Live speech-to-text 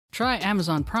Try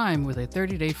Amazon Prime with a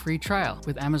 30-day free trial.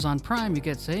 With Amazon Prime, you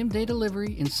get same-day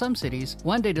delivery in some cities,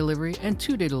 1-day delivery, and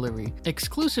 2-day delivery.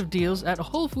 Exclusive deals at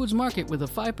Whole Foods Market with a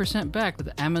 5% back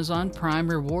with Amazon Prime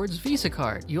Rewards Visa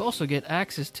card. You also get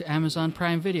access to Amazon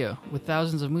Prime Video with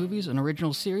thousands of movies and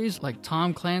original series like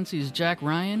Tom Clancy's Jack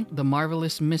Ryan, The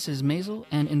Marvelous Mrs. Maisel,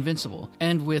 and Invincible.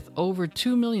 And with over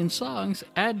 2 million songs,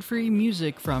 ad-free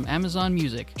music from Amazon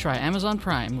Music. Try Amazon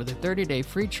Prime with a 30-day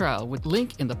free trial with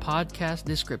link in the podcast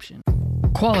description.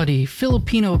 Quality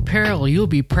Filipino apparel you'll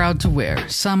be proud to wear.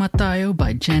 Sama Tayo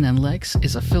by Jen and Lex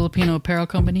is a Filipino apparel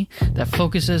company that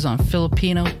focuses on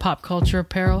Filipino pop culture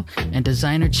apparel and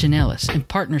designer chinelas in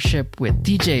partnership with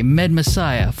DJ Med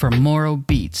Messiah for Moro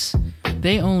Beats.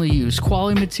 They only use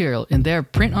quality material in their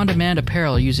print-on-demand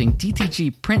apparel using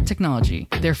DTG print technology.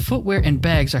 Their footwear and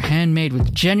bags are handmade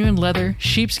with genuine leather,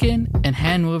 sheepskin, and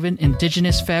hand-woven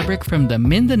indigenous fabric from the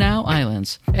Mindanao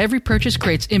Islands. Every purchase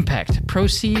creates impact.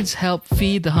 Proceeds help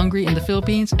feed the hungry in the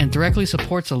Philippines and directly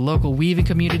supports the local weaving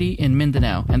community in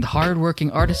Mindanao and the hard-working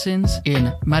artisans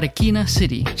in Marikina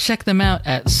City. Check them out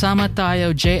at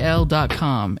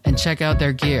samatayojl.com and check out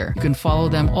their gear. You can follow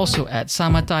them also at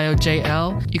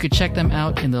samatayojl. You can check them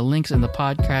out in the links in the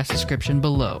podcast description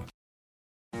below.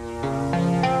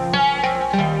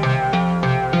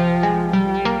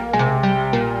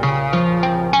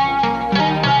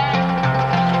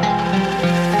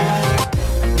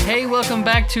 Welcome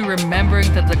back to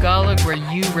Remembering the Tagalog, where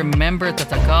you remember the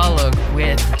Tagalog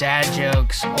with dad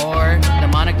jokes or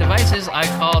mnemonic devices. I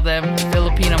call them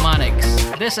Filipino-monics.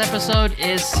 This episode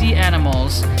is Sea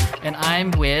Animals, and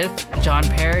I'm with John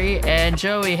Perry and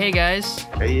Joey. Hey, guys.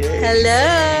 Hey.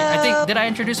 Hello. Did I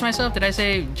introduce myself? Did I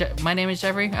say my name is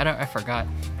Jeffrey? I forgot.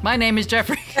 My name is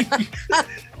Jeffrey.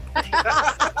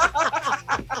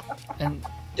 And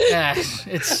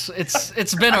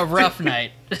it's been a rough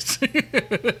night.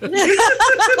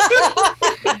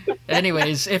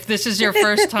 Anyways, if this is your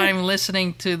first time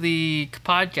listening to the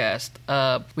podcast,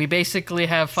 we basically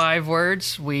have 5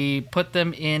 words. We put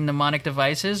them in mnemonic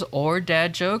devices or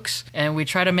dad jokes, and we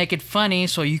try to make it funny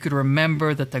so you could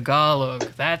remember the Tagalog.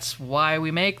 That's why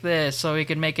we make this, so we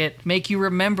can make you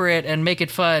remember it and make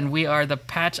it fun. We are the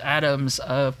Patch Adams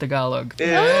of Tagalog.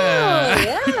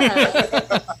 Yeah.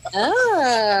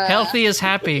 Healthy is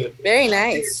happy. Very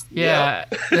nice. Yeah.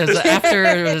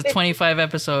 After 25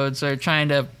 episodes, we're trying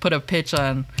to put a pitch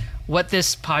on what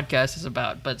this podcast is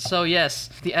about. But so, yes,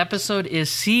 the episode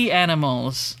is Sea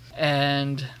Animals.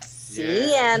 And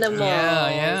Sea Animals.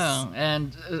 Yeah.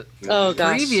 And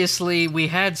previously, we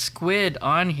had Squid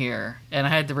on here, and I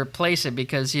had to replace it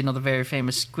because, the very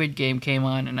famous Squid Game came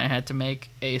on, and I had to make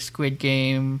a Squid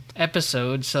Game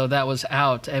episode, so that was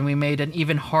out. And we made an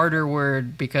even harder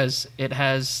word because it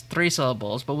has 3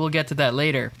 syllables, but we'll get to that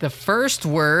later. The first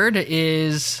word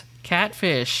is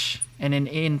catfish, and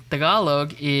in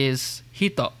Tagalog is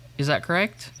hito. Is that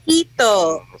correct?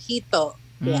 Hito.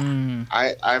 Yeah.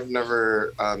 I've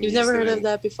never You've never heard of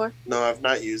that before? No, I've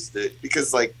not used it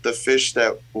because the fish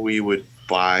that we would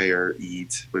buy or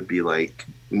eat would be like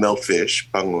milkfish,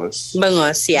 bangus.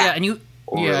 Bangus, yeah. Yeah, and you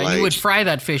would fry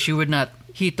that fish. You would not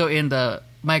hito in the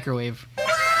microwave.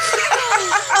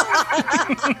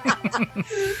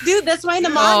 Dude, that's my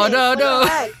mnemonic. Oh, no.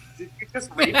 Did you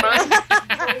just read mine?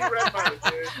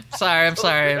 I'm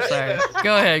sorry.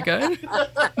 Go ahead.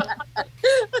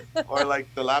 Or like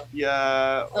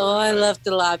tilapia. Oh, I love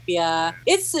tilapia.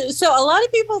 It's so a lot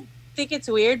of people think it's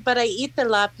weird, but I eat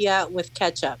tilapia with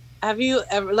ketchup. Have you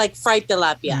ever fried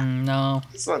tilapia? No.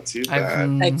 It's not too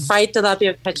bad. Fried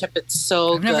tilapia with ketchup, it's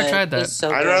so good. I've never tried that.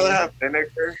 I'd rather have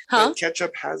vinegar. Huh? But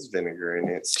ketchup has vinegar in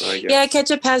it, so I guess. Yeah,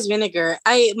 ketchup has vinegar.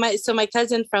 My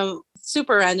cousin from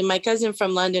super random. My cousin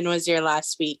from London was here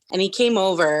last week, and he came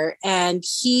over, and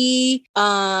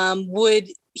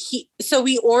so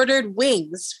we ordered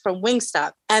wings from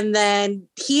Wingstop, and then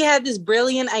he had this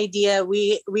brilliant idea.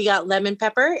 We got lemon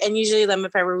pepper, and usually lemon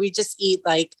pepper we just eat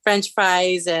like French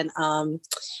fries and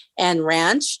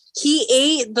ranch. He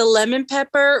ate the lemon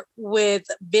pepper with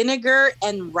vinegar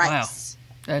and rice. Wow,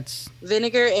 that's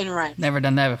vinegar and rice. Never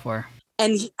done that before.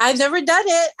 And I've never done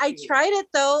it. I tried it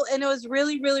though, and it was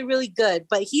really, really, really good.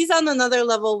 But he's on another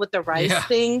level with the rice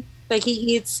thing. Like he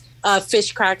eats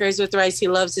fish crackers with rice. He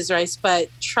loves his rice. But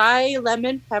try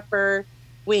lemon pepper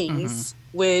wings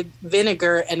with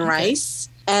vinegar and rice,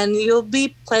 and you'll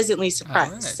be pleasantly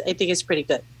surprised. Right. I think it's pretty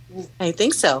good. I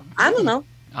think so. I don't know.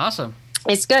 Awesome.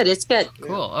 It's good.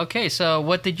 Cool. Okay, so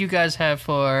what did you guys have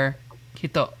for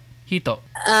hito? Hito.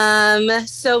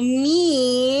 So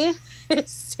me,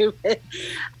 stupid.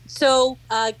 So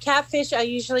catfish, I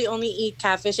usually only eat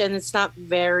catfish, and it's not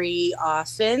very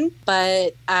often.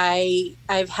 But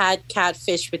I've had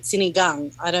catfish with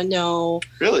sinigang. I don't know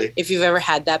Really? if you've ever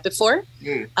had that before.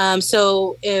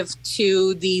 So if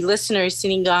to the listeners,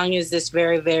 sinigang is this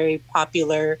very, very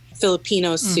popular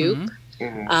Filipino soup.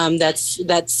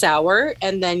 That's sour,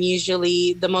 and then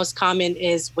usually the most common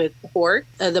is with pork.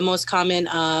 The most common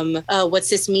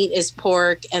what's this meat is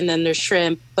pork, and then there's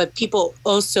shrimp. But people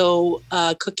also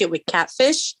cook it with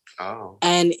catfish,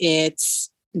 and it's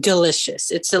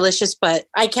delicious. It's delicious, but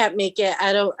I can't make it.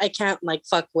 I can't like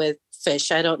fuck with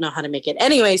fish. I don't know how to make it.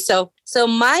 Anyway, so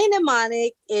my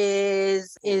mnemonic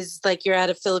is like you're at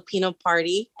a Filipino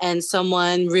party and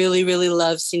someone really, really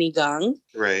loves sinigang.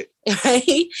 Right.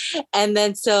 Right. And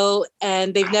then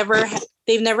they've never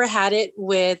had it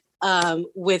with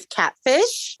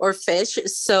catfish or fish.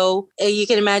 So you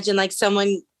can imagine like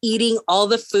someone eating all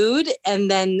the food and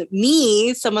then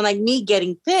someone like me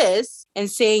getting pissed and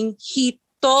saying he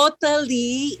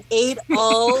totally ate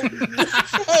all the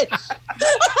fish.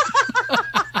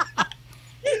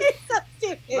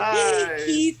 Nice.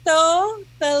 He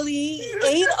totally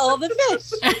ate all the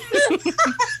fish.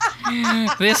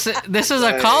 This is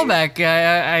a callback.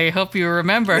 I hope you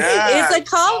remember. Yeah, It's a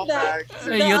callback.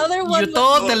 The other one you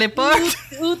totally part.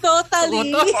 Who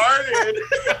totally farted.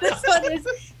 This one is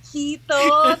he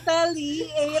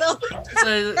totally ate all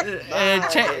the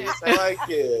Nice. I like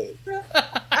it.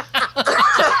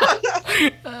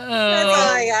 That's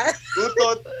all I got.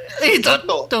 Utot.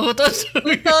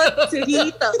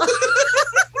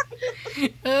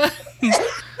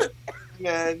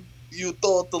 Man, you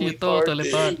totally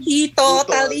farted. He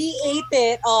totally ate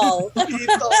it all. He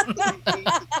totally ate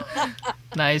it.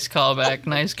 Nice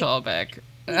callback.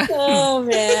 Oh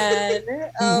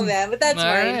man. But that's All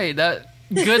right. right.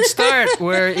 Good start.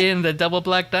 We're in the double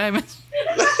black diamonds.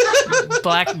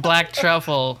 Black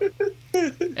truffle.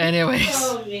 Anyways.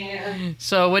 Oh man.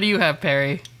 So what do you have,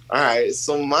 Perry? All right,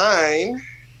 so mine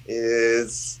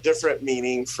is different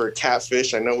meaning for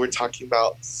catfish. I know we're talking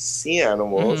about sea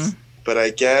animals, but I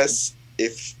guess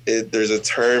if there's a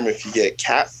term if you get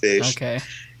catfish, Okay.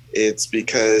 it's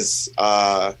because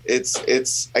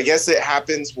it's I guess it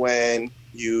happens when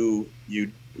you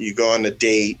go on a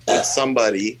date with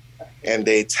somebody and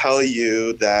they tell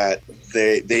you that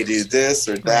they do this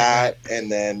or that,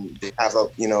 and then they have a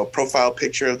profile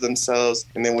picture of themselves,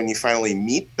 and then when you finally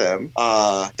meet them,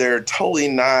 they're totally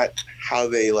not how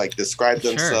they like describe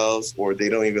themselves, or they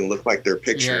don't even look like their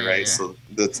picture, right? Yeah. So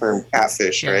the term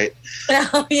catfish, right?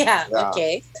 Oh yeah.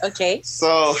 Yeah. Okay.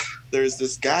 So there's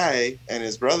this guy and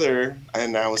his brother,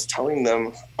 and I was telling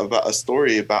them about a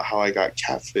story about how I got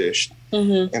catfished.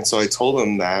 Mm-hmm. And so I told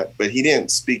him that, but he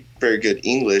didn't speak very good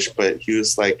English, but he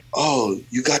was like, "Oh,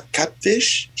 you got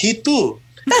catfish? He too."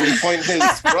 And he pointed to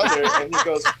his brother and he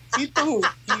goes, "He too,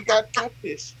 he got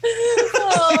catfish."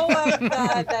 Oh my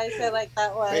god, nice. I like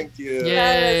that one. Thank you.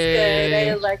 Yeah. That was good.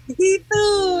 I was like, he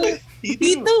too. He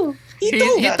He too. too. He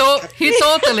too. He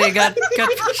totally got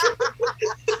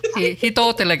catfished. He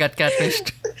totally got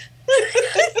catfished.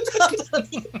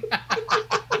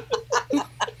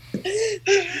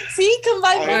 See,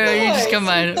 combine Oh, you just words.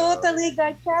 combine He it. totally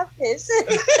got catfish.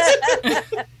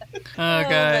 Oh Oh my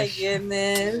gosh.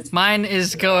 goodness. Mine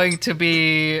is going to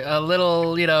be a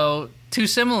little, too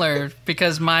similar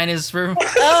because mine is.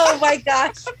 Oh my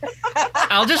gosh.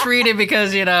 I'll just read it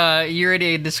because you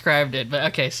already described it. But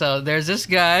okay, so there's this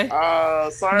guy.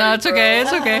 Sorry. No, it's okay.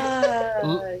 It's okay.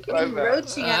 You're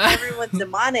roaching at everyone's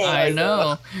demonic. I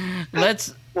know.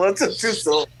 Let's. What's a two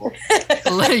syllable?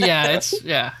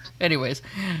 Yeah. Anyways,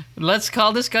 let's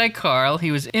call this guy Carl. He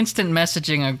was instant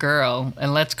messaging a girl,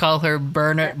 and let's call her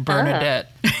Bernadette.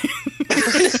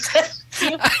 What's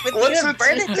with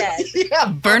Bernadette? Yeah,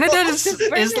 Bernadette is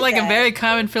like a Bernadette? very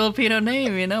common Filipino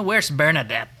name. Where's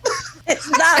Bernadette? It's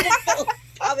not a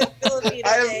common Filipino I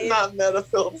have name. not met a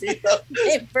Filipino.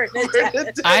 Named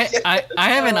Bernadette. I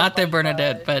have an Oh ate my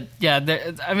Bernadette, but yeah,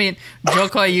 Joe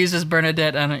Coy uses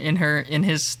Bernadette in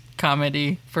his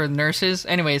comedy for nurses.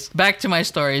 Anyways, back to my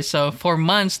story. So for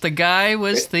months, the guy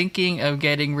was thinking of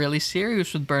getting really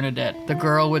serious with Bernadette. The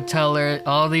girl would tell her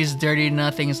all these dirty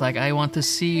nothings like, "I want to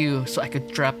see you so I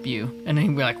could drop you," and then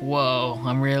he'd be like, "Whoa,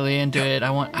 I'm really into it. I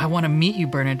want to meet you,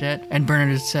 Bernadette." And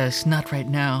Bernadette says, "Not right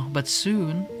now, but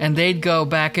soon." And they'd go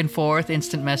back and forth,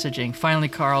 instant messaging. Finally,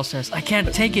 Carl says, "I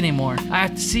can't take anymore. I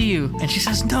have to see you." And she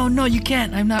says, "No, you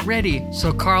can't. I'm not ready."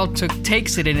 So Carl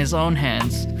takes it in his own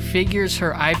hands, figures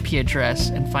her IP IP address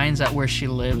and finds out where she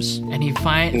lives. And he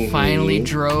finally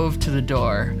drove to the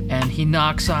door, and he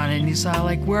knocks on it, and he's all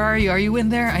like, "Where are you? Are you in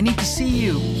there? I need to see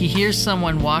you." He hears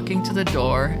someone walking to the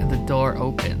door, and the door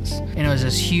opens. And it was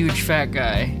this huge fat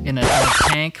guy in a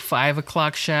tank, 5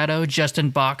 o'clock shadow, just in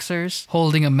boxers,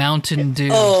 holding a Mountain Dew.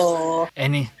 Oh.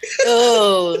 And he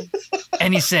Oh.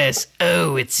 and he says,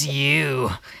 "Oh, it's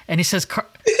you." And he says,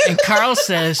 and Carl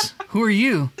says, "Who are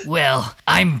you?" "Well,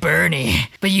 I'm Bernie,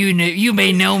 but you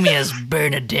may know me as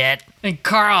Bernadette." And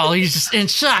Carl, he's just in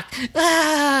shock.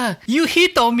 "Ah, you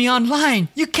hit on me online.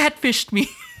 You catfished me."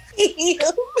 You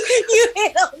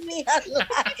hit on me online.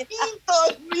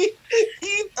 You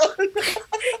hit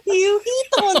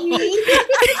on me.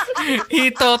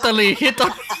 He totally hit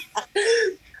on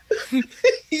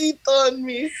Heat on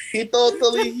me. He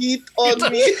totally heat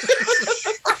on me.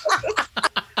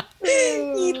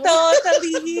 He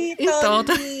totally hit on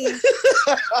me.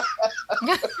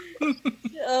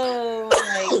 Oh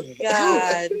my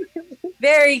God.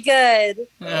 Very good.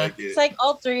 I like It's it. like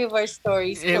all three of our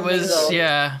stories. It was, commingled.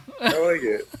 yeah. I like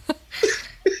it.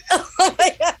 Oh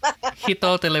my God. He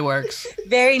totally works.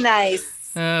 Very nice.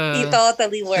 He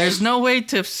totally works. There's no way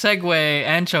to segue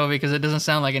anchovy because it doesn't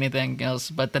sound like anything else.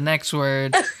 But the next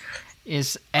word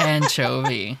is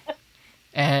anchovy.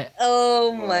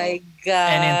 Oh my God.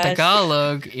 And in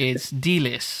Tagalog, it's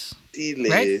dilis.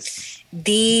 Delis.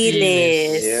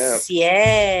 Delis. Yeah.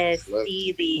 Yes. Love-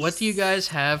 Delis. What do you guys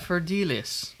have for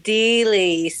dilis?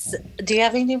 Delis. Do you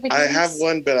have anything for Delis? I have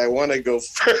one, but I want to go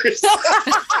first.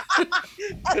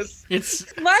 It's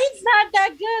Mine's not that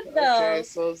good though. Okay,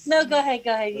 so No, go ahead.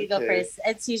 You go Okay. first.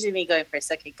 It's usually me going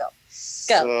first. Okay, go.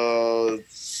 So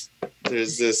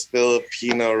there's this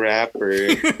Filipino rapper.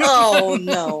 Oh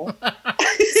no.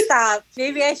 Stop.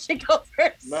 Maybe I should go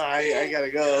first. No, I gotta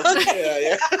go.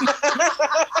 Okay. Yeah.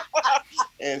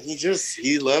 And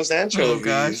he loves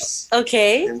anchovies.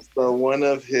 Okay. And so one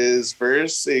of his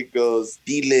verse, it goes,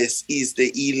 "D-list is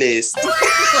the E-list."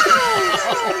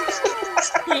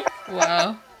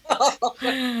 wow.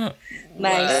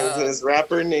 Nice. And his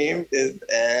rapper name is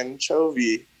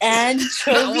Anchovy. That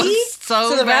Anchovy? was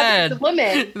so the bad. rapper's a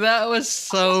woman. That was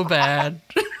so bad.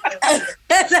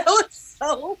 That was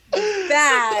so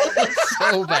bad.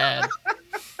 So bad.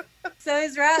 So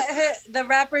the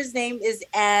rapper's name is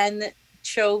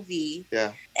Anchovy.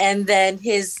 Yeah. And then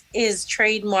his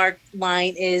trademark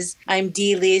line is, "I'm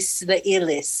D-list, the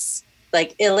illest."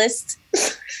 Like illest?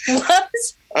 What?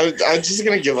 I'm just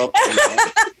gonna give up on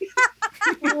that.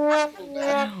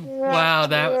 Wow,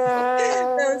 That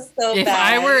was so if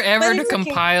bad. I were ever But to it's okay.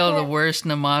 compile the worst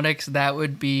mnemonics, that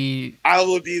would be I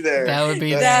will be there.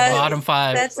 the That- bottom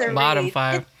five. That's a Bottom really-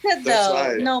 five. It's good That's though.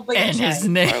 right. No, but And you his tried.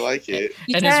 name I like it.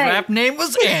 You and his tried. rap name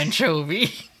was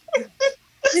Anchovy.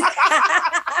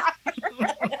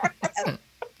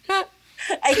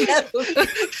 I know.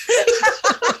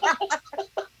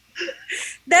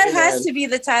 That has to be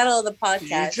the title of the You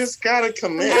podcast. just gotta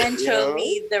commit.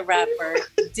 Anchovy, the rapper.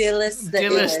 Dillis, the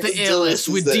Dillis illest. the Dillis illest is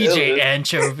with the DJ illest.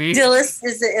 Anchovy. Dillis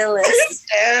is the illest.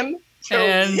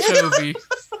 Anchovy. Anchovy.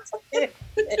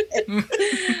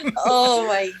 Oh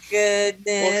my Well, because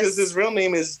goodness. his real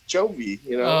name is Jovi,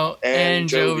 you know. Oh,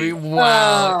 Anchovy. Anchovy.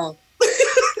 Wow. Oh.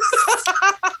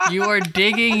 You are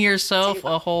digging yourself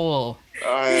a hole.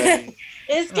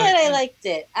 It's good. I liked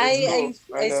it. I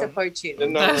both. I know. support you. No,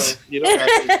 you don't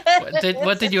have to.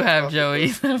 What did you have, Joey?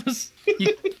 That was,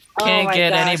 you Oh can't my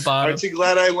get any gosh. bottom. Aren't you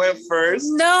glad I went first?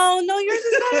 No, yours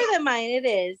is better than mine. It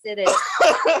is.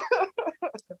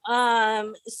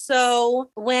 So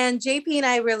when JP and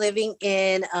I were living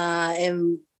in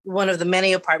one of the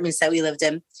many apartments that we lived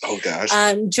in, Oh gosh.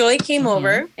 Joy came Mhm.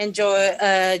 over, and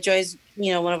Joy's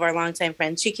one of our longtime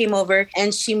friends. She came over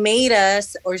and she made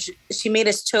us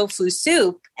tofu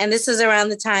soup, and this is around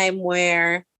the time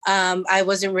where I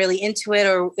wasn't really into it,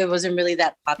 or it wasn't really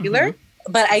that popular.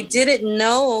 But I didn't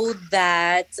know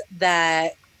that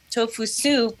tofu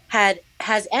soup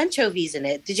has anchovies in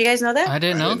it. Did you guys know that? I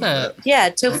didn't know that. Yeah,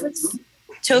 tofu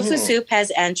soup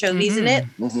has anchovies in it.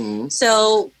 Mm-hmm.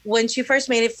 So when she first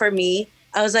made it for me,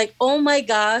 I was like, "Oh my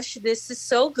gosh, this is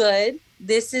so good.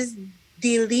 This is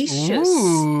delicious."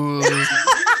 Ooh.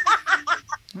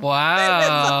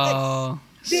 Wow.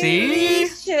 See?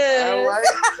 Delicious. I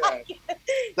like that.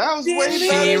 That was way She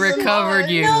better. She than recovered mine.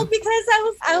 you. No, because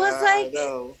I was like,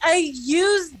 no. I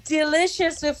used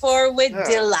delicious before with Yeah.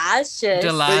 delicious.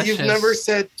 But you've never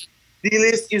said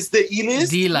D-list is the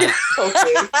E-list? Dila.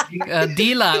 Okay.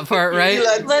 Dila for right?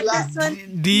 Dila, But Dila. this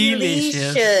one,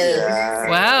 Delicious. Yeah.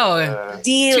 Wow.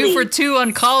 Deli. 2 for 2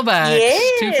 on callbacks.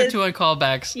 Yes. 2 for 2 on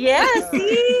callbacks. Yeah,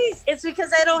 see? It's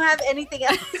because I don't have anything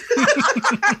else.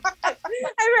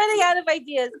 I'm running out of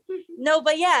ideas. No,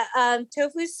 but yeah,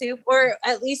 tofu soup, or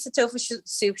at least the tofu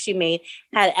soup she made,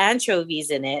 had anchovies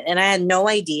in it, and I had no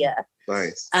idea.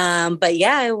 Nice. But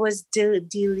yeah, it was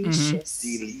delicious.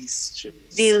 Mm-hmm.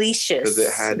 Delicious. Because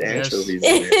it had anchovies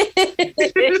in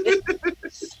it.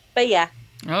 But yeah.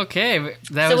 Okay,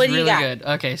 that was really good.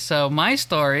 Okay, so my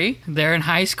story, they're in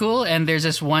high school, and there's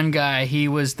this one guy. He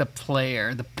was the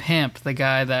player, the pimp, the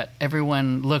guy that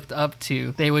everyone looked up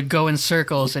to. They would go in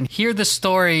circles and hear the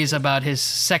stories about his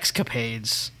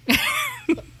sexcapades.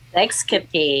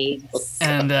 Sexcapades.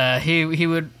 And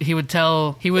he would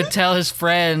tell his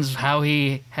friends how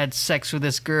he had sex with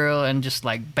this girl and just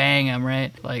like bang him,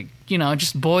 right? Like, you know,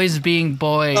 just boys being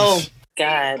boys. Oh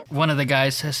God. One of the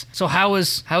guys says, "So how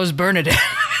was Bernadette?"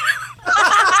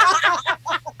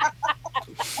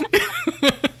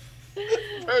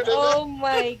 Oh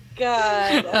my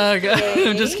God. Oh God.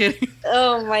 I'm just kidding.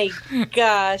 Oh my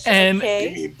gosh. And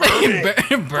okay.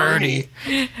 Bernie.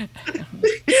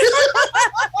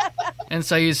 And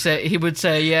so he would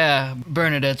say, "Yeah,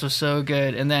 Bernadette's was so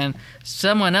good." And then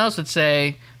someone else would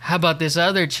say, "How about this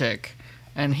other chick?"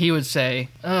 And he would say,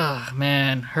 "Oh,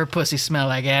 man, her pussy smell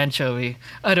like anchovy.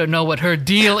 I don't know what her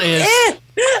deal is."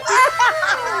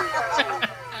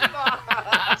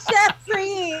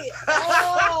 Jeffrey!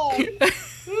 Oh.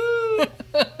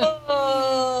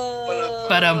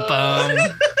 Ba-dum-bum.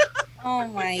 Oh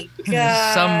my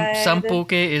God. Some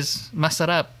poke is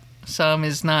masarap. Some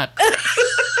is not.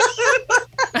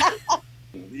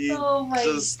 Oh my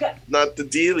God. Not the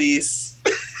dealies.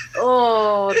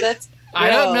 Oh, that's I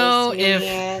don't know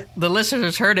man. if the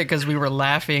listeners heard it because we were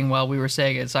laughing while we were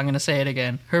saying it, so I'm going to say it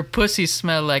again. Her pussy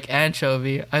smell like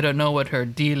anchovy. I don't know what her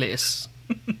deal is.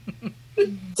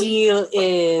 Deal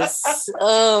is.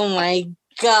 Oh my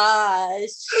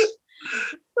gosh.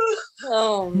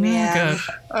 Oh man. God.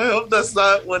 I hope that's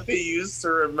not what they used to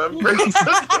remember.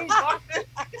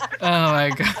 Oh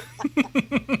my God.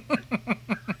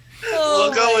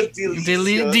 We'll go with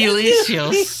delicious.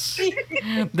 Delicious.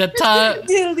 The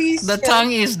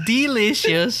tongue is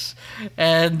delicious,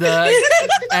 and the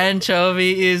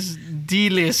anchovy is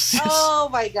delicious. Oh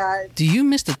my God. Do you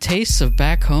miss the tastes of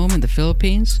back home in the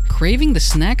Philippines? Craving the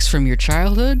snacks from your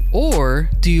childhood?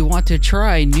 Or do you want to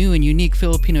try new and unique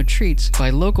Filipino treats by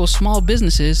local small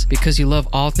businesses because you love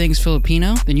all things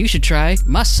Filipino? Then you should try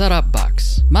Masarap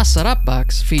Box. Masarap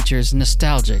Box features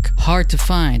nostalgic, hard to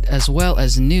find, as well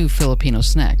as new Filipino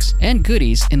snacks and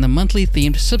goodies in the monthly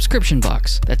themed subscription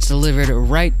box that's delivered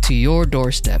right to your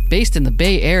doorstep. Based in the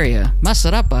Bay Area,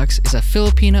 Masarap Box is a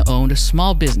Filipino-owned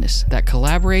small business that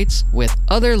collaborates with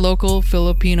other local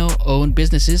Filipino-owned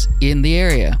businesses in the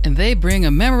area, and they bring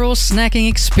a memorable snacking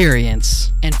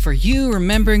experience. And for you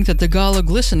remembering the Tagalog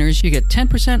listeners, you get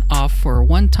 10% off for a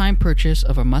one-time purchase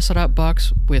of a Masarap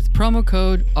Box with promo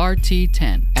code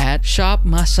RT10 at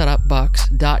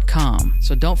shopmasarapbox.com.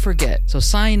 So don't forget. So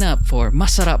sign up for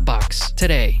Masarap Box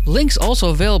today. Links also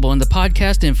available in the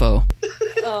podcast info.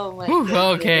 Oh my Whew,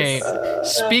 God. okay.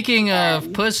 Speaking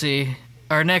of pussy,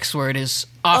 our next word is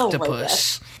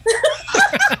octopus.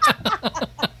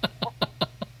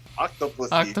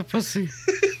 Octopussy.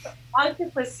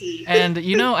 Octopussy. And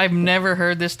you know, I've never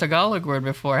heard this Tagalog word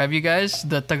before. Have you guys?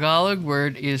 The Tagalog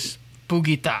word is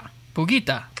pugita.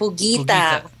 Pugita.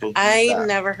 I've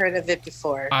never heard of it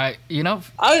before. But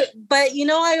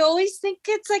I always think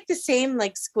it's like the same,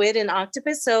 like squid and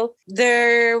octopus. So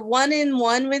they're one in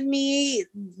one with me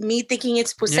thinking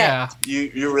it's pusset. Yeah.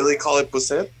 You really call it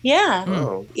pusset? Yeah.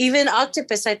 Oh. Even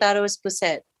octopus, I thought it was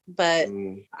pusset. But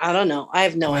I don't know. I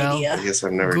have no idea. I guess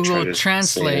I've never Google tried to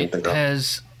Translate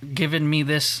has given me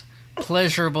this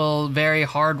pleasurable, very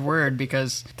hard word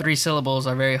because 3 syllables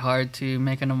are very hard to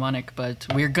make a mnemonic, but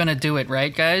we're gonna do it,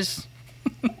 right, guys?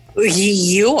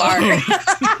 You are. You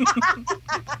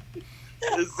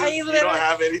don't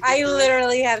have anything. I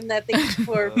literally have nothing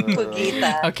for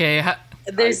Pugita. Okay.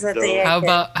 There's nothing. How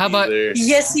about?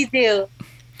 Yes, you do.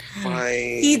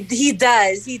 Fine. He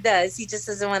does. He just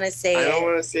doesn't want to say it. I don't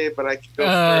want to say it, but I can go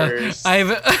first.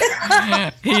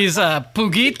 He's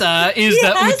Pugita is the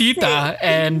Utita,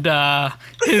 and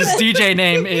his DJ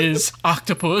name is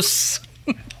Octopus.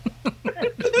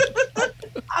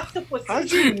 Octopus. How'd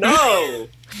you know?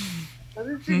 How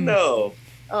did you know?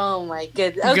 Oh my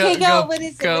goodness. Okay, go. What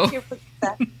is it? What's your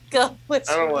Pugita? Go. I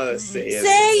don't want to say it.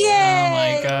 Say it. Oh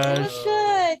my gosh. You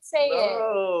should say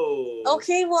it.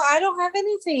 Okay, well, I don't have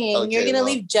anything. Okay, You're going to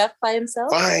leave Jeff by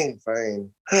himself? Fine.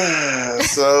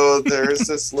 So there's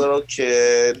this little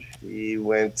kid. He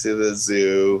went to the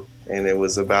zoo, and it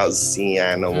was about sea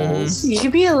animals. You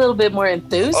could be a little bit more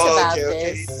enthused about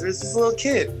okay. this. There's this little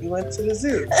kid. He went to the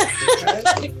zoo.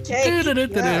 Okay.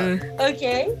 Da-da-da-da-da.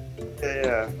 Okay.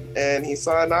 Yeah, and he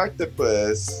saw an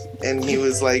octopus, and he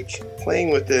was like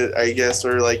playing with it, I guess,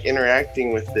 or like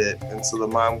interacting with it. And so the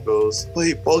mom goes,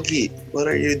 "Wait, Pogi, what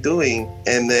are you doing?"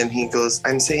 And then he goes,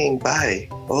 "I'm saying bye."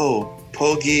 Oh,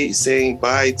 Pogi saying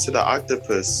bye to the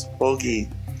octopus. Pogi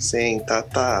saying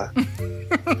tata.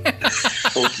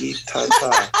 Pogi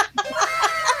tata.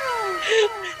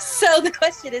 So the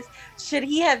question is, should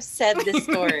he have said this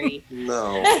story?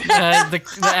 No. The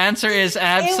answer is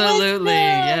absolutely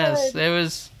yes. It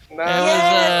was. No.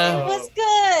 Yes, it was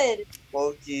good.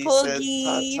 Pogi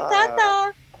Pogi, said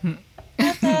tata.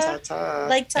 tata. Tata.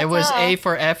 Like tata. It was A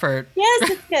for effort. Yes,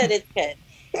 it's good. It's good.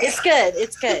 It's good.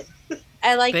 It's good.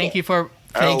 I like Thank it. you for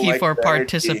I don't like the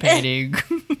participating.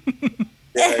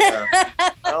 Yeah.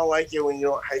 I don't like it when you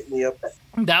don't hype me up.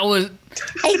 That was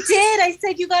I did. I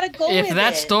said you gotta go if with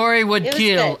that it. story would It was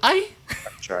kill. good. I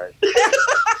tried.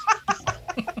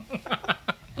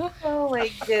 Oh my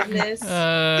goodness.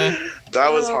 That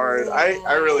was hard.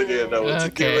 I really didn't know what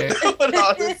Okay. to do with that one,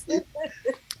 honestly.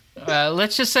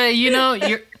 Let's just say you're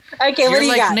Okay, what you're do you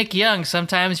like got? Nick Young.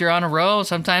 Sometimes you're on a roll.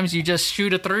 Sometimes you just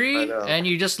shoot a I three know. and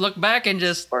you just look back and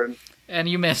Pardon?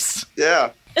 you miss.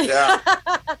 Yeah.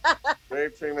 Very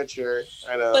premature.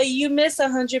 I know. But you miss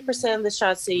 100% of the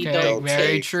shots that you Okay, don't very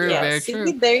take. true, Yeah, very see,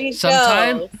 true. There you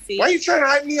Sometime- go. See? Why are you trying to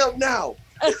hype me up now?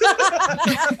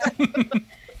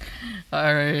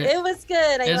 All right. It was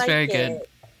good. I It's liked very it.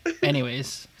 good.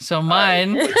 Anyways, so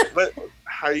mine. But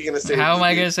how are you gonna say? How am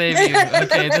I gonna save you?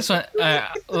 Okay, this one.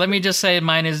 Let me just say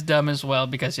mine is dumb as well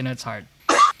because it's hard.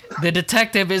 The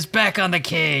detective is back on the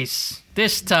case.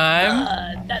 This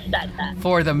time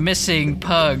for the missing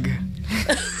pug.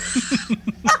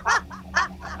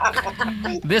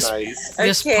 Nice.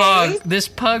 Okay. This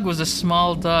pug was a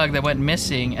small dog that went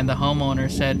missing, and the homeowner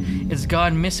said it's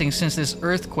gone missing since this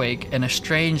earthquake and a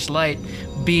strange light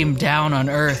beamed down on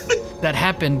Earth that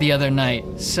happened the other night.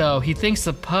 So he thinks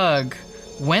the pug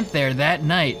went there that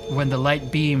night when the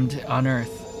light beamed on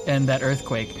Earth and that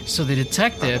earthquake. So the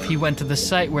detective, he went to the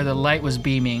site where the light was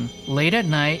beaming. Late at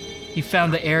night, he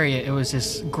found the area. It was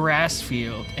this grass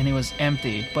field and it was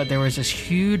empty, but there was this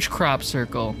huge crop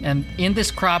circle, and in this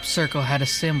crop circle had a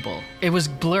symbol. It was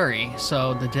blurry,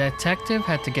 so the detective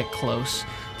had to get close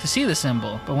to see the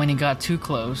symbol, but when he got too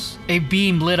close, a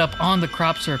beam lit up on the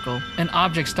crop circle. An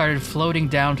object started floating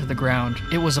down to the ground.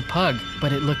 It was a pug,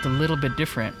 but it looked a little bit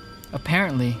different.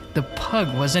 Apparently, the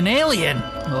pug was an alien.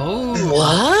 Oh.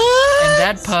 What? And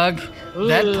that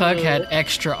pug had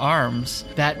extra arms.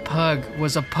 That pug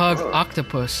was a pug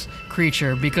octopus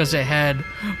creature because it had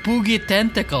boogie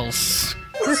tentacles.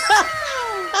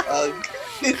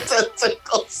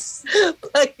 Tentacles.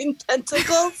 Fucking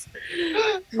tentacles.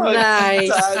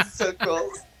 Nice.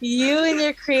 Tentacles. You and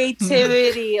your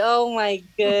creativity. Oh my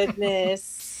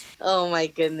goodness. Oh my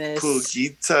goodness.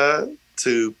 Pugita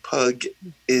to pug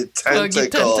it Puggy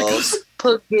tentacles.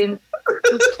 Puggy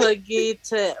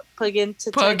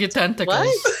Puggy tentacles.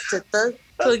 What?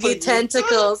 Puggy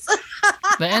tentacles.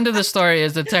 The end of the story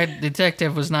is the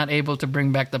detective was not able to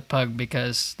bring back the pug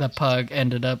because the pug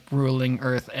ended up ruling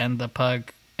Earth and the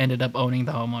pug ended up owning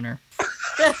the homeowner.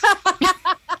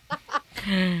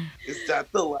 Is that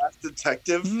the last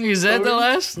detective? Is that the story?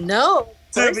 last? No, of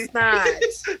To course not.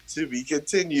 To be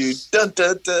continued. Dun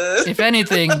dun dun. If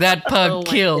anything, that pug Oh my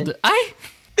killed.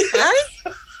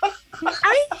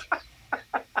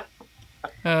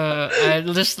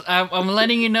 I'm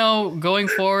letting you know, going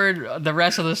forward, the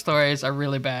rest of the stories are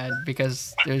really bad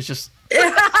because there's just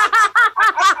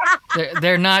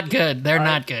they're not good. They're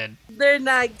not good. They're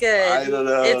not good. I don't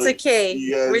know. It's okay.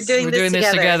 Yes. We're doing this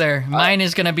together. Uh, Mine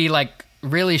is gonna be like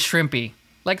really shrimpy,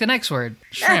 like the next word,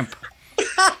 shrimp.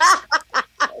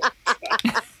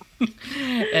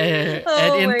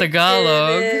 And in my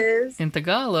Tagalog,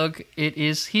 it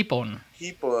is hipon.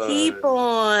 Hipon.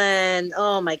 Hipon.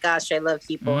 Oh my gosh, I love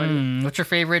hipon. What's your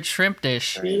favorite shrimp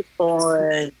dish?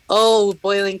 Hipon. Oh,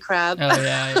 boiling crab. Oh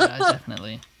yeah,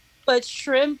 definitely. But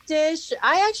shrimp dish,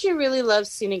 I actually really love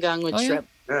sinigang with Oh, yeah? shrimp.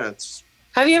 Yeah, it's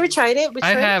Have you ever tried it with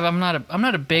I shrimp? have. I'm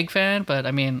not a big fan, but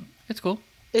I mean, it's cool.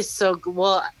 It's so good.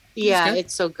 Well, yeah, good.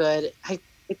 it's so good. I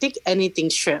think anything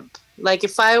shrimp. Like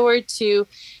if I were to,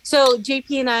 so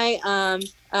JP and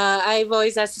I've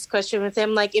always asked this question with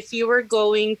him. Like if you were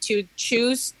going to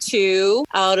choose two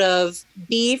out of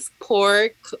beef,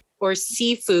 pork, or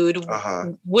seafood,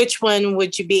 which one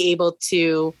would you be able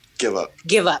to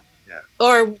give up? Yeah.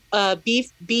 Or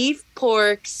beef,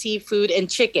 pork, seafood, and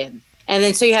chicken. And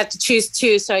then so you have to choose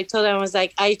two. So I told him, I was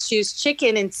like, I choose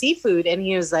chicken and seafood. And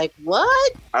he was like,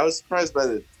 what? I was surprised by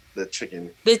the chicken.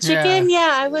 The chicken?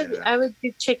 Yeah, I Yeah. would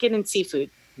do chicken and seafood.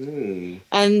 Hmm.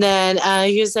 And then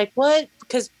he was like, what?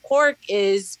 Because pork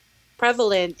is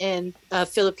prevalent in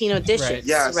Filipino dishes. Right.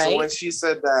 Yeah. right? So when she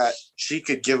said that she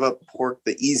could give up pork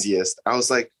the easiest, I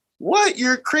was like, what?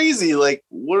 You're crazy. Like,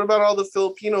 what about all the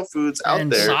Filipino foods out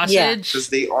And there? sausage. Because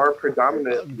they are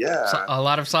predominant. Yeah. A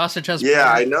lot of sausage has Yeah,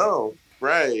 pork. I know.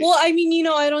 Right. Well, I mean,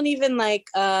 I don't even like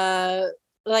I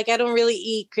don't really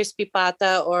eat crispy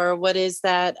pata or what is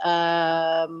that?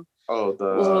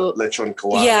 The lechon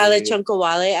kawali. Yeah, lechon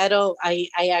kawali.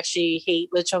 I actually hate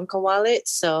lechon kawali.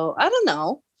 So I don't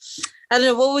know.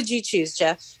 What would you choose,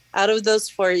 Jeff? Out of those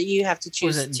four, you have to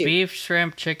choose Was it two. beef,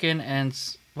 shrimp, chicken, and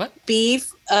what?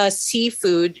 Beef,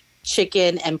 seafood,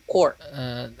 chicken, and pork.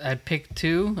 I'd pick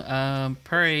 2.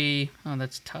 Curry. Oh,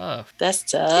 that's tough. That's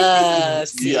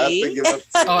tough. You have to See? give up.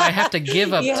 Oh, I have to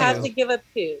give up You 2. have to give up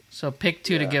 2. So pick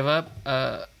 2 to Yeah. give up.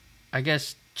 I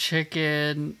guess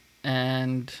chicken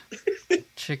and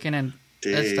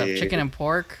that's tough. Chicken and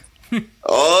pork.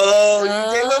 Oh, you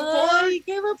gave up pork? You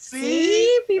gave up. See?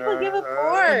 See? People give up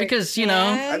pork. Because,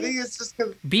 I think it's just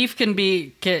because beef can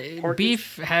be Pork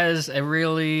beef has a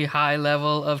really high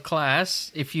level of class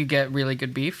if you get really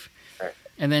good beef. Right.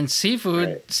 And then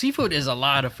seafood Right. is a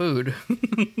lot of food.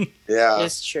 yeah,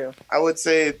 It's true. I would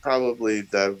say probably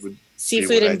that would.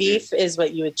 Seafood what I and beef is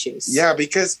what you would choose. Yeah,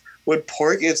 because with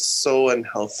pork, it's so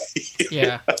unhealthy.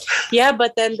 Yeah. Yeah,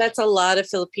 but then that's a lot of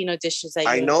Filipino dishes that you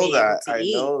I would know be that. able to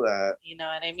eat. know that. You know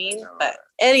what I mean? I know But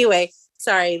anyway,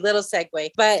 sorry, little segue.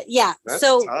 But yeah, That's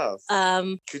so tough.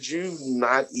 Could you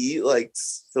not eat like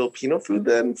Filipino food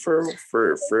then for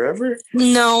forever?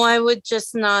 no, I would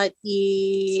just not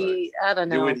eat. I don't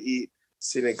You know, would eat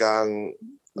sinigang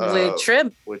with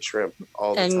shrimp with shrimp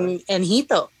all the time. and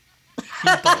hito.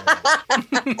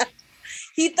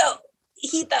 Hito.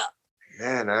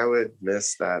 Man, I would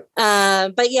miss that.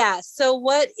 But yeah, so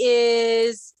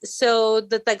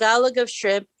the Tagalog of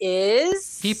shrimp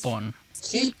is Hipon.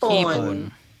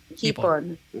 Hipon.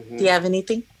 Hipon. Mhm. Do you have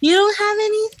anything? You don't have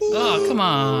anything? Oh, come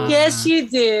on. Yes, you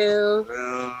do.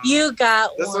 You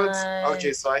got This one. one's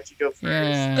okay, so I can go first.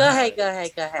 Yeah. Go ahead.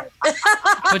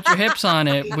 Put your hips on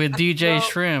it with DJ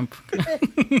Shrimp.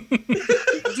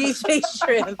 DJ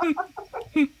Shrimp.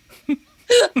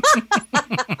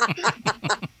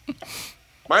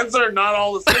 Mine's are not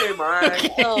all the same, all right?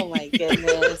 Oh my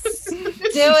goodness. Do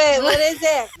it. What is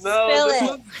it? No, Spill this it.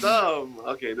 one's dumb.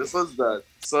 Okay, this one's done.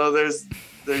 So there's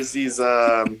these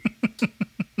there's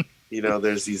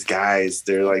these guys.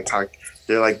 They're like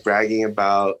bragging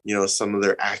about some of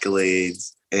their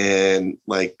accolades, and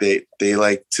like they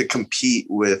like to compete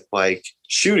with like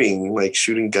shooting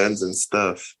guns and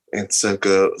stuff. And so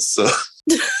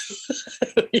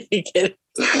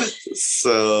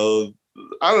so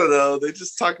I don't know. They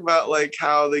just talk about like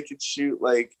how they could shoot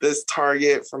like this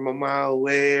target from a mile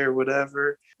away or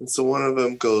whatever. And so one of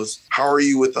them goes, "How are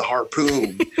you with a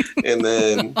harpoon?" And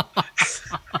then,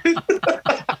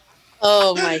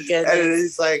 Oh my goodness. and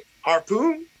he's like,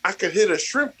 "Harpoon? I could hit a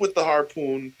shrimp with the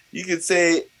harpoon." You could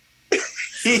say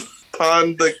he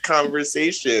pawned the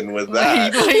conversation with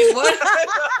that. Wait, what?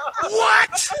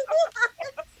 What?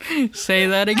 Say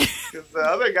that again. Because the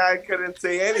other guy couldn't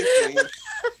say anything.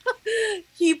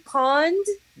 He pawned.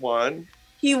 One.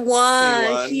 He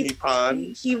won. He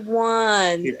pawned. He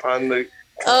won. He pawned the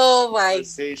Oh my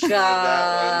conversation with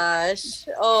that one. gosh.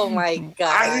 Oh my I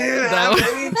gosh. didn't That have was-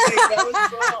 anything. That was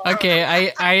so hard.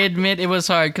 Okay, I admit it was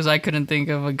hard because I couldn't think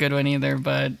of a good one either.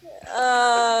 But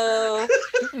Oh.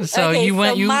 so Okay, you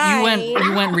went so you went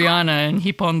mine- Rihanna and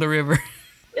he pawned the river.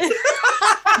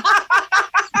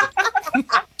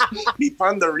 He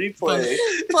pawned the replay.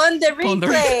 Pawn the Pawn the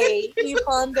replay. He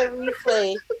pawned the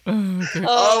replay. Okay.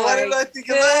 Oh, why my did I think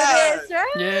of that? goodness,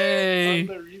 right? Yay.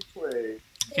 Pawn the replay.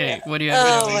 Okay, what do you have?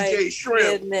 Oh What do you have? my DJ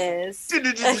Shrimp. goodness.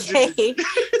 Okay.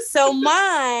 So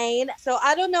mine. So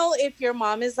I don't know if your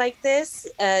mom is like this,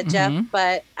 Jeff, Mhm.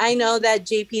 but I know that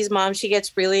JP's mom, she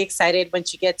gets really excited when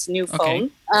she gets a new Okay.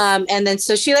 phone. And then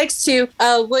so she likes to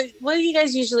what do you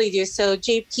guys usually do? So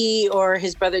JP or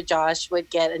his brother Josh would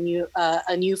get a new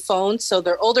phone. So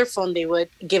their older phone, they would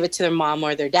give it to their mom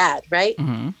or their dad, right?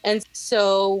 Mhm. And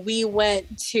so we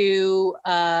went to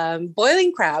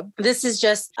Boiling Crab. This is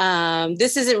just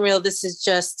this isn't real. This is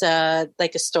just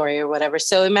like a story or whatever.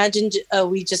 So imagine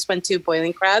we just went to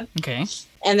Boiling Crab. Okay.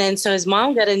 And then so his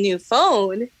mom got a new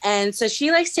phone. And so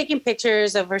she likes taking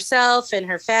pictures of herself and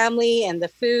her family and the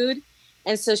food.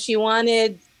 And so she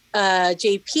wanted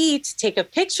JP to take a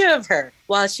picture of her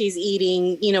while she's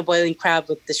eating, boiling crab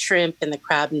with the shrimp and the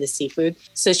crab and the seafood.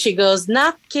 So she goes,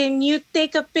 "Nak, can you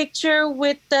take a picture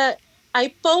with the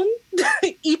iPhone?"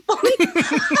 iPhone?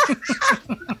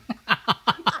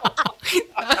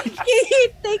 Can you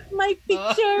take my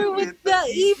picture with the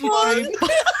iPhone?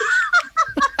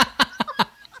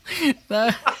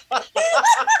 That,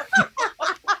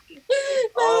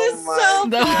 so that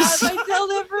bad. was- My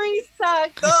delivery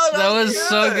sucked. that was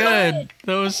so good.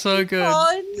 That was so good.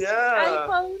 iPhone? Yeah.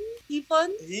 iPhone?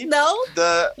 He- No?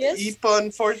 The Yes.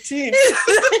 iPhone 14.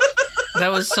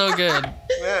 That was so good.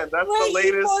 Man, that's My the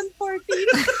latest. iPhone 14.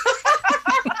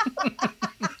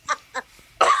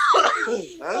 That's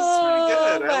pretty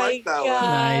good. I like that one.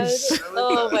 Nice.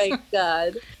 Oh my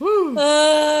god. Woo.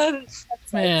 Man,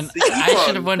 The I iPhone.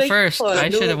 should have won The first. iPhone. I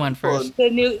should have won first. The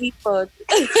new iPhone.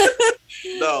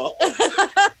 No.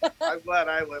 I'm glad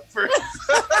I went first.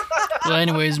 Well,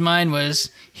 anyways, mine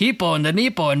was Hipon the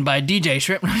Nippon by DJ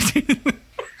Shrimp. Hipon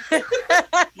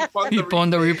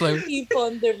the replay.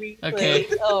 iPhone the replay. Okay.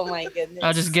 Oh my goodness.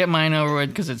 I'll just get mine over with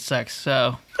because it sucks.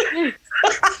 So,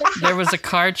 there was a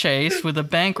car chase with a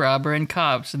bank robber and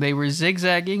cops. They were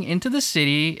zigzagging into the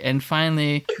city, and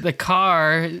finally, the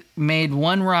car made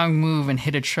one wrong move and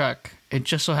hit a truck. It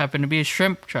just so happened to be a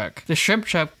shrimp truck. The shrimp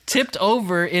truck tipped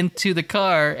over into the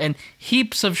car, and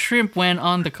heaps of shrimp went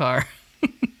on the car.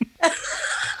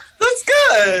 That's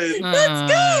good.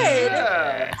 That's good.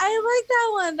 Yeah. I like that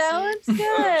one. That one's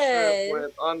good.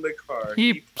 Went on the car.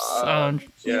 Heaps on.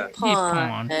 Yeah.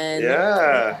 Hipon.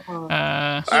 Yeah.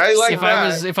 I like if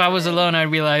that. if I was alone,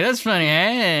 I'd be like, "That's funny."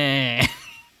 Hey.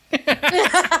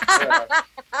 Yeah.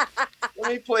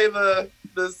 Let me play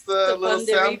this little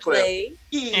sound clip.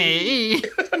 Hey.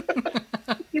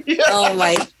 Yeah. Oh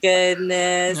my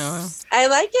goodness. No. I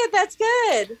like it. That's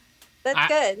good. That's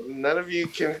good. None of you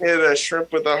can hit a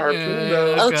shrimp with a harpoon,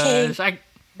 though. Okay. Gosh,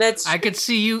 That's I could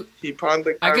see you. He pawned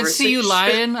the I could see you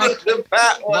lying. The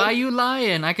bat one. Why are you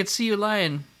lying? I could see you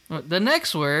lying. The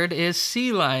next word is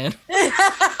sea lion.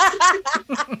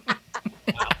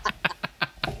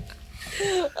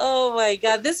 Oh my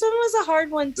god. This one was a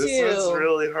hard one too. This was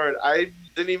really hard. I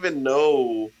didn't even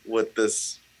know what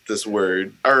this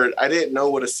word, or I didn't know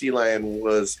what a sea lion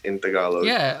was in Tagalog.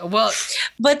 Yeah. Well.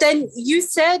 But then you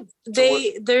said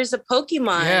there's a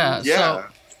Pokemon. Yeah. Yeah.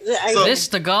 So, This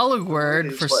Tagalog word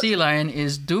is for what? sea lion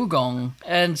is dugong,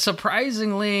 and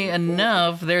surprisingly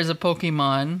enough, there's a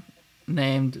Pokemon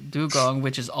named Dugong,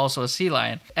 which is also a sea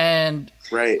lion. And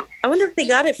Right. I wonder if they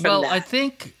got it from well, that. I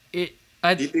think it.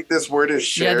 Do you think this word is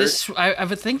shared? I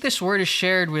would think this word is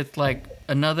shared with like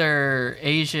another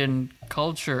Asian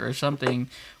culture or something.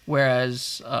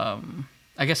 Whereas,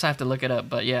 I guess I have to look it up.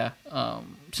 But yeah,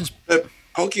 since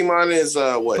Pokemon is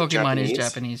what? Pokemon Japanese? is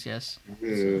Japanese, yes.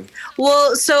 Hmm.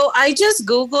 Well, so I just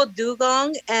Googled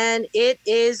dugong, and it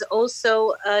is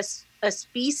also a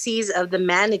species of the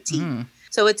manatee. Mm.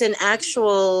 So it's an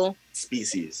actual,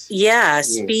 Species.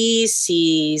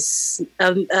 species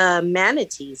of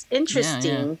manatees.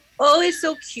 Interesting. Yeah. Oh, it's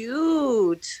so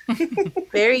cute.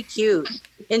 Very cute.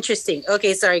 Interesting.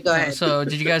 Okay, sorry, go ahead. So,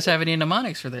 did you guys have any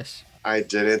mnemonics for this? I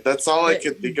didn't. That's all I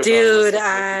could think about. Dude, was the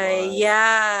Pokemon.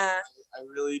 yeah. I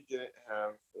really didn't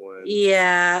have one.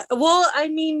 Yeah. Well, I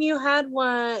mean, you had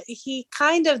one. He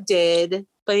kind of did,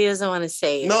 but he doesn't want to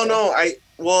say it. No.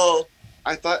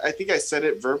 I think I said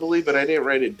it verbally, but I didn't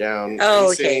write it down. Oh, Are you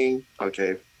okay. saying-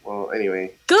 okay. Well,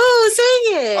 anyway. Go sing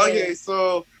it. Okay,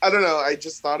 so I don't know. I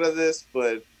just thought of this,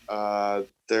 but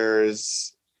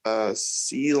there's a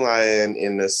sea lion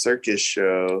in a circus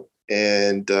show,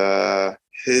 and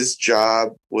his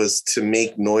job was to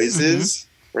make noises,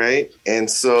 right? And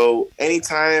so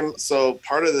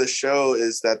part of the show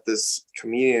is that this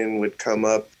comedian would come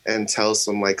up and tell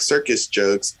some like circus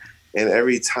jokes, and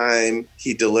every time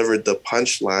he delivered the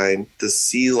punchline, the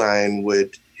sea lion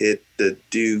would hit the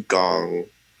dugong.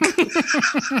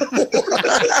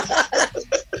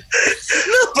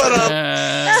 But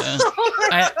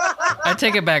I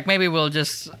take it back. Maybe we'll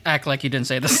just act like you didn't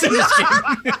say this.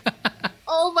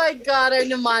 Oh my god, our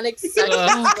mnemonics suck.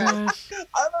 Oh, gosh.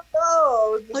 I don't know.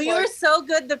 Oh, you were so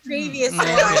good the previous one.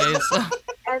 Okay, so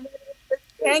And then it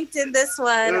tanked in this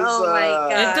one. It was, Oh my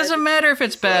god. it doesn't matter if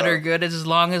it's bad or good, as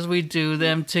long as we do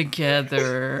them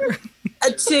together.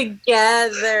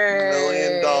 Together.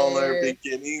 $1 million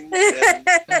beginning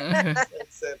and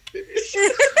cent finish.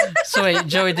 So wait,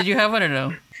 Joey, did you have one or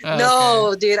no? Oh,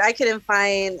 No, dude, I couldn't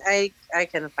find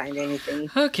anything.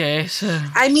 Okay, so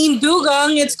I mean,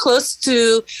 dugong, it's close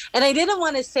to, and I didn't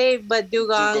want to say, but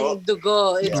dugong,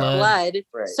 dugo, it's Blood. blood.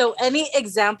 Right. So any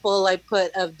example I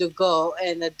put of dugo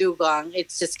and a dugong,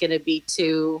 it's just gonna be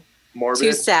too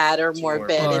Morbid. sad or Too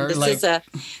morbid. morbid. Or And like-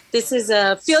 this is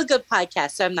a feel good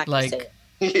podcast, so I'm not gonna Like- say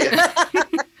it. Yeah.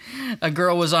 a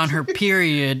girl was on her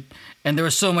period, and there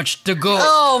was so much to go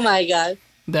Oh my god.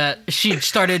 that she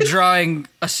started drawing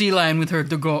a sea lion with her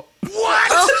to go.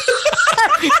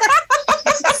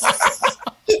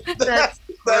 That's That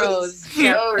gross. is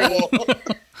terrible.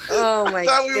 Oh my I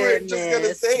thought we were goodness. just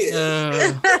gonna say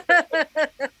it.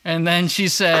 And then she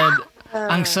said,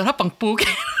 "Ang sarap ang puke."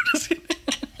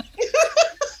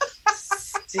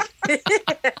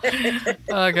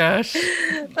 Oh gosh.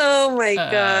 Oh my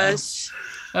gosh.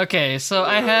 Okay, so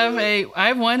I have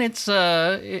one. It's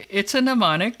a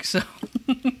mnemonic. So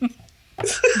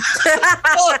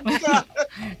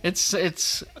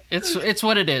it's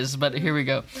what it is. But here we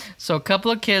go. So a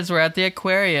couple of kids were at the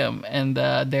aquarium, and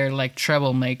they're like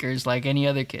troublemakers, like any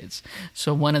other kids.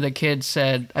 So one of the kids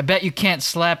said, "I bet you can't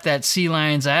slap that sea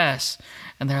lion's ass."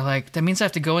 And they're like, "That means I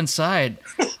have to go inside.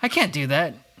 I can't do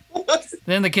that."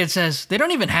 Then the kid says, "They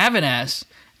don't even have an ass."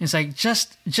 He's like,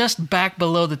 just back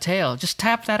below the tail. Just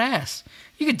tap that ass.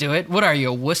 You could do it. What are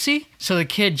you, a wussy? So the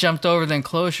kid jumped over the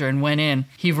enclosure and went in.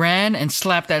 He ran and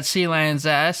slapped that sea lion's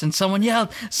ass, and someone yelled,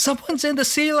 "Someone's in the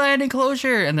sea lion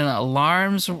enclosure!" And then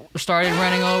alarms started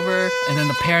running over, and then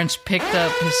the parents picked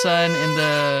up his son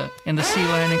in the sea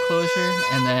lion enclosure,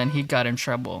 and then he got in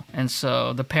trouble. And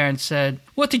so the parents said,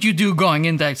 "What did you do going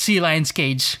in that sea lion's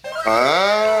cage?"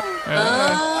 I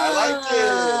liked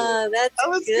it. That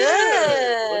was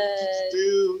good. What did you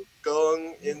do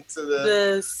going into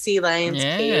The sea lion's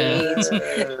Yeah. cage.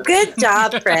 Good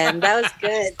job, friend. That was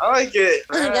good. I like it.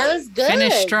 That was good.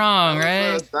 Finish strong,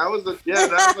 right? That was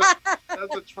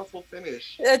a truffle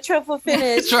finish. A truffle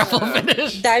finish. Truffle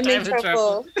finish. Diamond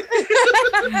truffle.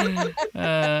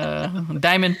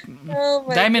 Diamond. Oh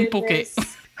my Diamond goodness.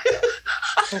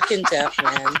 Fucking Jeff,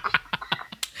 man.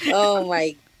 Oh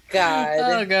my god.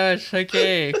 Oh gosh.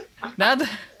 Okay.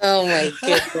 Oh my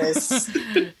goodness.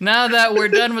 Now that we're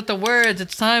done with the words,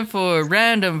 it's time for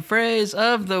random phrase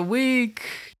of the week.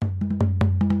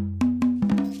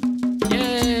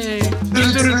 Yay!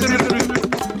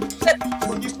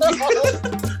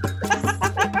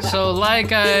 So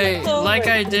like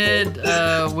I did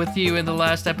with you in the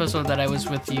last episode that I was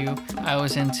with you, I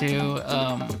was into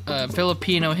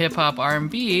Filipino hip hop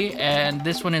R&B, and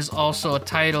this one is also a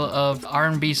title of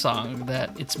R&B song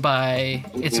that it's by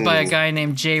a guy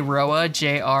named Jay Roa,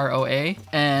 Jroa,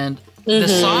 and the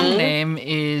song name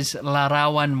is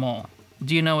Larawan Mo.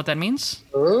 Do you know what that means?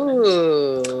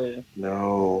 Ooh.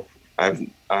 No, I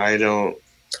don't.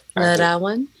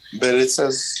 Larawan? But it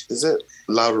says, is it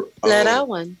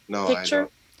Larawan. No, Picture? I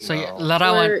don't. So No. yeah,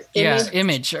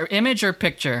 Larawan, Or image or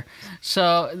picture.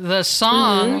 So the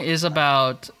song is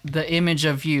about the image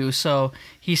of you. So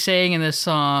he's saying in this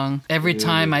song, every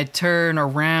time I turn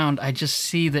around, I just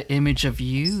see the image of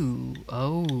you.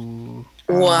 Oh.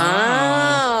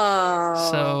 Wow.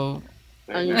 So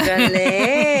Ang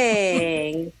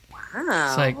galing. Wow.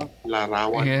 it's like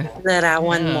Larawan. yeah.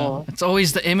 Larawan Yeah. mo. It's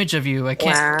always the image of you. I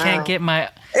Wow. can't get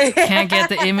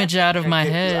the image out of my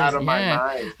head. Out of my Yeah.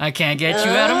 mind. I can't get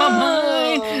you out of my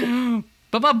mind.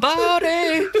 But my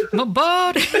body.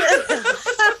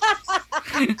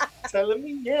 Telling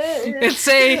me yes.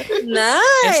 It's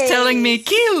Nice. telling me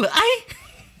kill.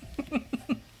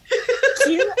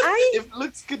 It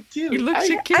looks good too. It looks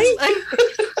like kill.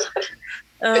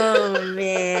 Oh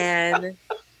man.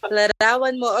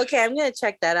 Larawan mo. Okay, I'm gonna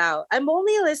check that out. I'm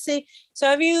only listening. So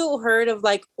have you heard of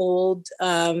like old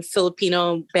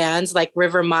Filipino bands like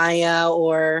River Maya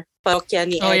or Parokya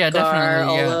ni Oh, yeah, Edgar?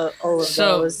 definitely, yeah. All of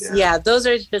So- those. Yeah, those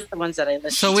are just the ones that I listen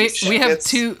So to. we have It's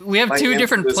two like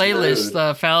different into this playlists.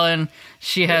 mood. Fallon,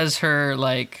 she has her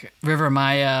like River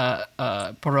Maya,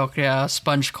 Parokya,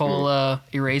 Sponge Cola,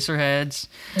 Eraserheads.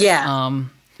 Yeah.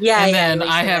 Yeah, and yeah, then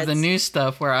I have the Eraserheads. new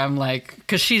stuff where I'm like,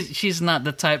 because she's not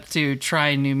the type to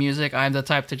try new music. I'm the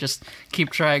type to just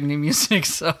keep trying new music.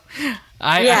 So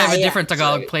I have a different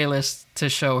Tagalog playlist to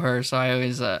show her. So I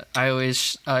always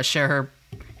share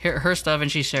her stuff,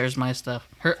 and she shares my stuff.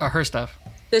 Her stuff.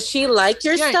 Does she like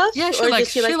your stuff? Yeah, she Or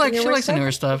likes does she like the newer the stuff?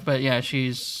 newer stuff. But yeah,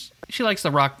 she likes the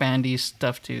rock bandy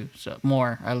stuff too. So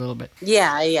more a little bit.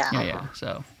 Yeah. Yeah.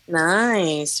 So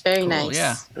Nice. Very cool, nice.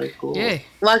 yeah. Very cool. Yay.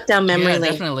 Walk down memory Yeah,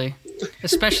 lane. definitely.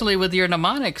 Especially with your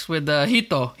mnemonics with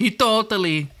Hito.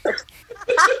 Totally.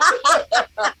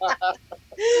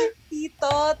 He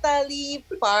totally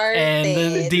farted.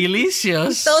 And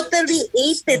delicious. Totally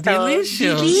ate it all.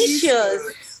 Delicious. Delicious.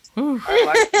 Whew. I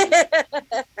like it.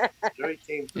 Joy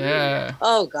came through. Yeah.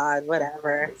 Oh God,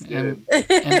 whatever. And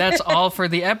that's all for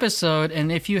the episode.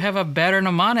 And if you have a better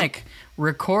mnemonic,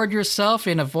 record yourself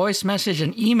in a voice message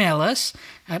and email us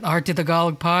at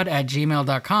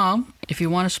artitagalogpod@gmail.com. If you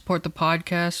want to support the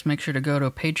podcast, make sure to go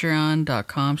to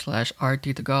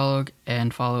patreon.com/artitagalog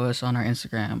and follow us on our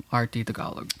Instagram,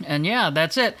 artitagalog. And yeah,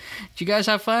 that's it. Did you guys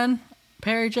have fun?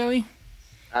 Perry, Joey?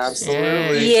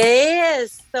 Absolutely.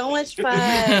 Yes, so much fun.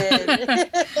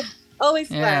 Always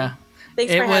fun. Yeah.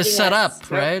 Thanks It for was having set us.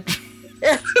 up, right?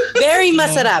 Very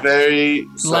masarap. Very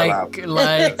sarap.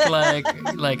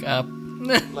 Like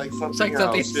Like something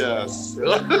else, yes.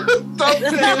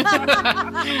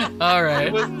 All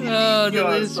right. Oh,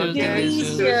 delicious.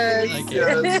 Okay.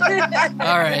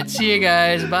 All right. See you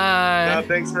guys. Bye. No,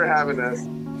 thanks for having us.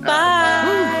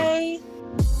 Bye.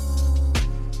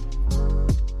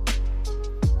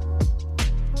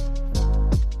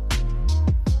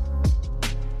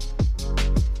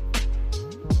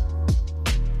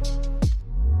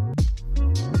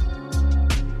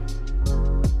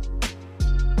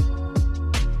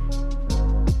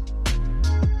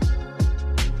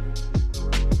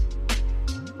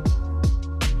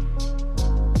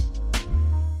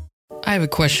 I have a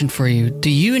question for you. Do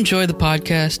you enjoy the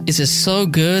podcast? Is it so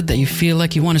good that you feel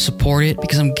like you want to support it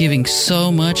because I'm giving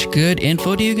so much good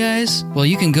info to you guys? Well,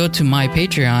 you can go to my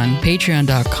Patreon,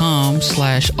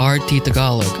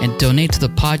 patreon.com/RTTagalog, and donate to the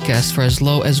podcast for as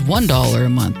low as $1 a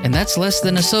month. And that's less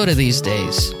than a soda these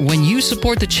days. When you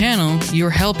support the channel, you're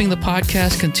helping the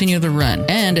podcast continue the run.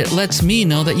 And it lets me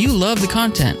know that you love the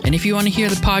content. And if you want to hear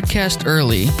the podcast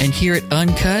early and hear it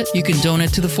uncut, you can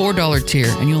donate to the $4 tier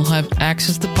and you'll have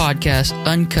access to the podcast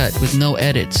uncut with no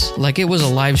edits, like it was a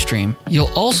live stream. You'll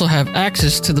also have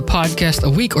access to the podcast a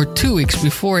week or 2 weeks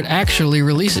before it actually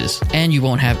releases, and you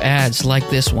won't have ads like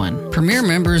this one. Premier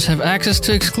members have access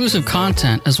to exclusive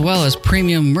content as well as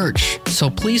premium merch, so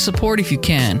please support if you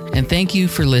can, and thank you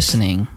for listening.